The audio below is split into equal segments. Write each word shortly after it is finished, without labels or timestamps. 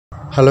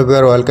Hello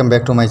viewer, welcome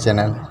back to my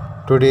channel.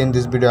 Today in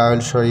this video I will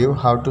show you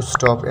how to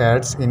stop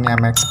ads in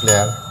MX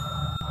Player.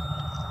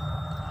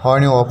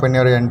 When you open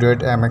your Android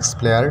MX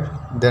Player,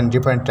 then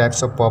different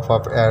types of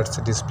pop-up ads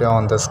display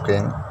on the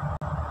screen.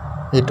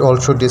 It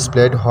also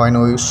displayed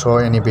when we show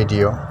any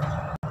video.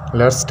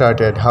 Let's start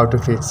it. How to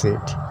fix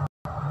it.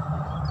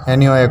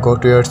 Anyway, go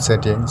to your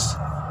settings.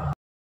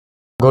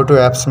 Go to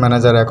Apps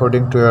Manager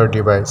according to your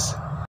device.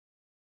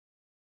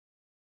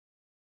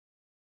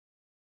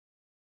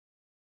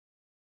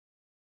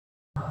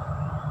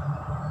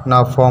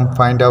 Now from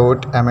Find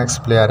Out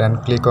MX Player and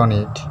click on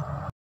it.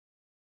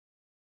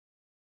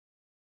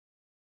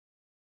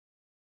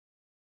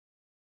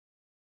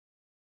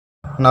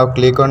 Now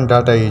click on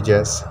Data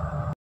Users.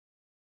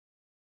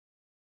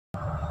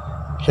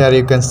 Here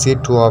you can see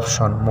two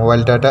options,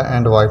 mobile data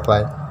and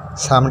Wi-Fi.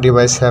 Some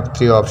devices have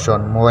three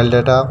options, mobile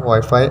data,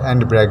 Wi-Fi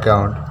and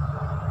background.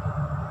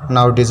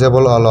 Now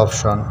disable all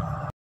options.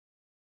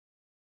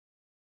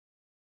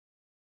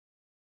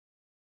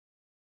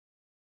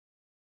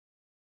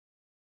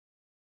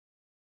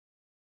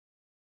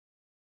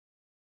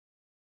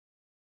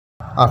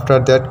 After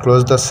that,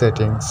 close the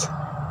settings.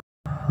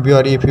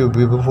 Beware, if you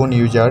be a phone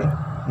user,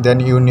 then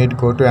you need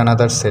go to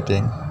another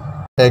setting.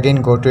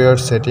 Again, go to your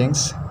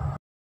settings.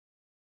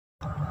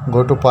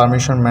 Go to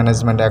permission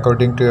management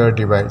according to your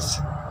device.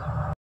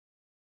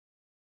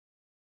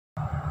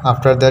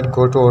 After that,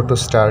 go to auto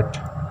start.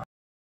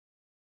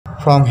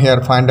 From here,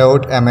 find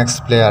out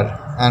MX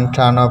Player and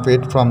turn off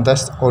it from the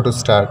auto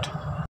start.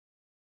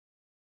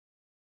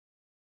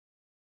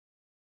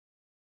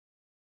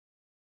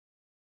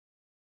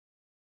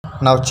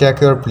 Now check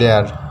your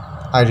player.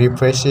 I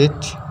refresh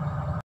it.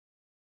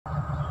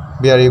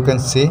 Here you can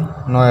see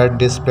no ad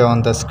display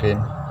on the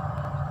screen.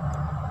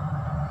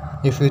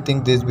 If you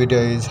think this video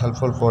is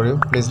helpful for you,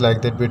 please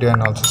like that video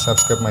and also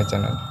subscribe my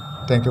channel.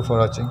 Thank you for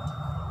watching.